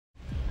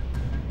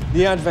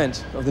The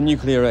advent of the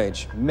nuclear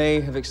age may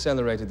have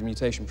accelerated the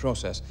mutation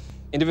process.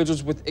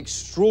 Individuals with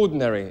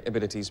extraordinary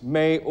abilities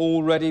may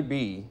already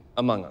be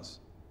among us.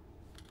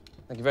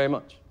 Thank you very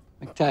much.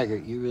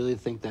 McTaggart, you really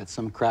think that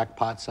some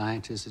crackpot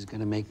scientist is going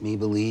to make me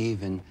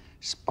believe in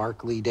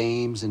sparkly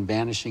dames and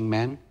vanishing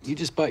men? You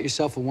just bought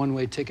yourself a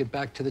one-way ticket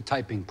back to the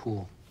typing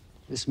pool.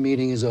 This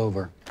meeting is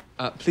over.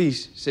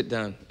 Please sit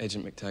down,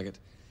 Agent McTaggart.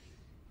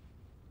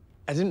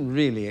 I didn't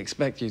really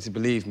expect you to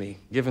believe me,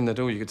 given that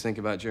all you could think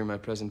about during my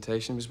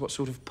presentation was what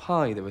sort of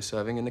pie they were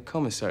serving in the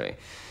commissary.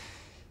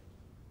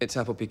 It's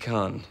apple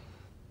pecan.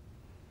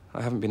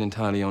 I haven't been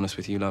entirely honest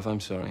with you, love.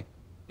 I'm sorry.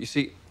 You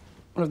see,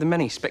 one of the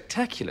many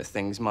spectacular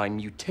things my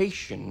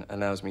mutation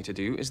allows me to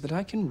do is that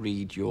I can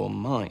read your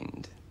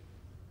mind.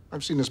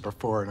 I've seen this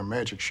before in a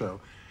magic show.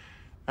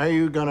 Are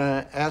you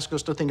gonna ask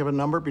us to think of a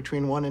number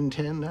between 1 and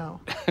 10 now?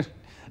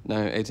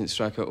 No, Agent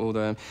Stryker,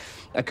 although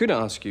I could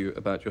ask you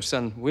about your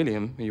son,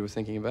 William, who you were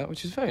thinking about,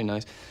 which is very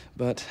nice,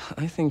 but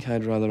I think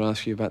I'd rather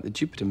ask you about the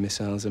Jupiter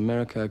missiles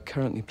America are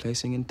currently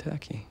placing in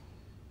Turkey.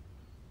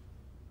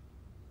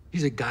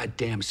 He's a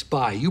goddamn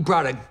spy. You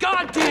brought a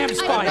goddamn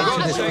spy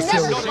into this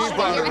facility.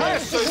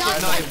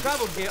 I've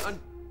traveled here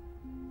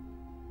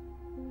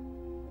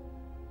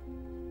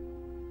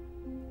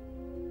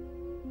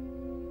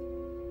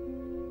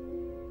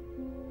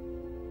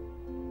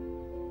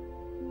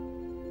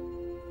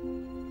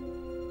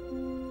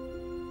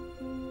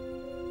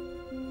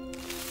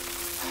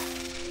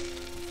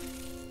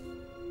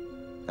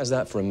How's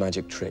that for a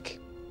magic trick?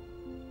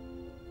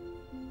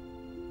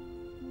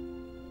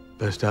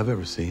 Best I've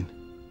ever seen.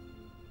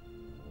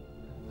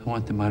 I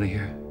want them out of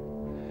here.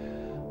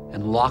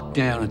 And locked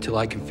down until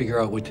I can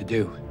figure out what to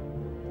do.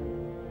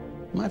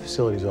 My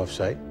facility's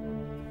off-site.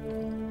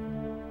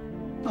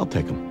 I'll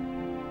take them.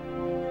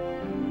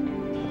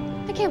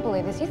 I can't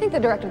believe this. You think the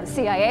director of the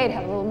CIA would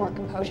have a little more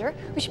composure?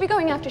 We should be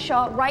going after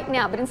Shaw right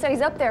now, but instead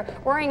he's up there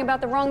worrying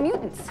about the wrong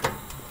mutants.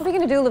 What are we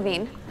gonna do,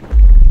 Levine?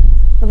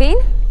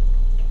 Levine?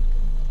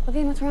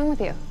 Levine, what's wrong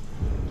with you?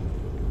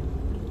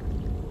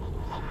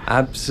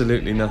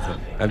 Absolutely nothing.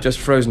 I've just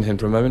frozen him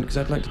for a moment because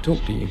I'd like to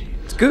talk to you.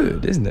 It's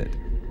good, isn't it?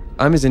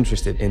 I'm as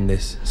interested in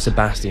this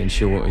Sebastian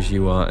Shaw as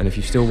you are, and if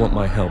you still want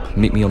my help,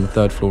 meet me on the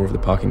 3rd floor of the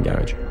parking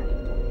garage.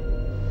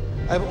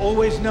 I've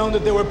always known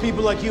that there were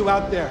people like you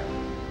out there.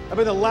 I've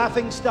been the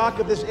laughing stock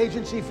of this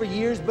agency for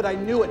years, but I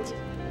knew it.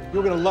 You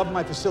were gonna love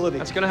my facility.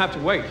 That's gonna have to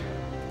wait.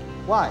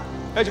 Why?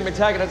 Agent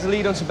McTaggart has the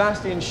lead on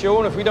Sebastian Shaw,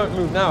 and if we don't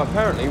move now,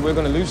 apparently we're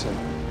gonna lose him.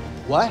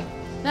 What?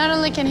 Not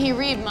only can he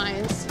read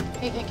minds,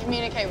 he can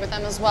communicate with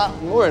them as well.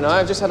 Laura and I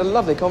have just had a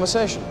lovely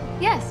conversation.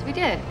 Yes, we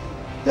did.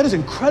 That is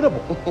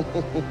incredible.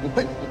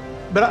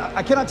 but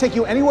I cannot take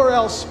you anywhere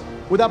else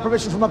without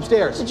permission from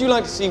upstairs. Would you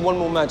like to see one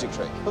more magic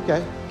trick?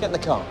 Okay. Get in the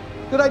car.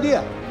 Good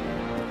idea.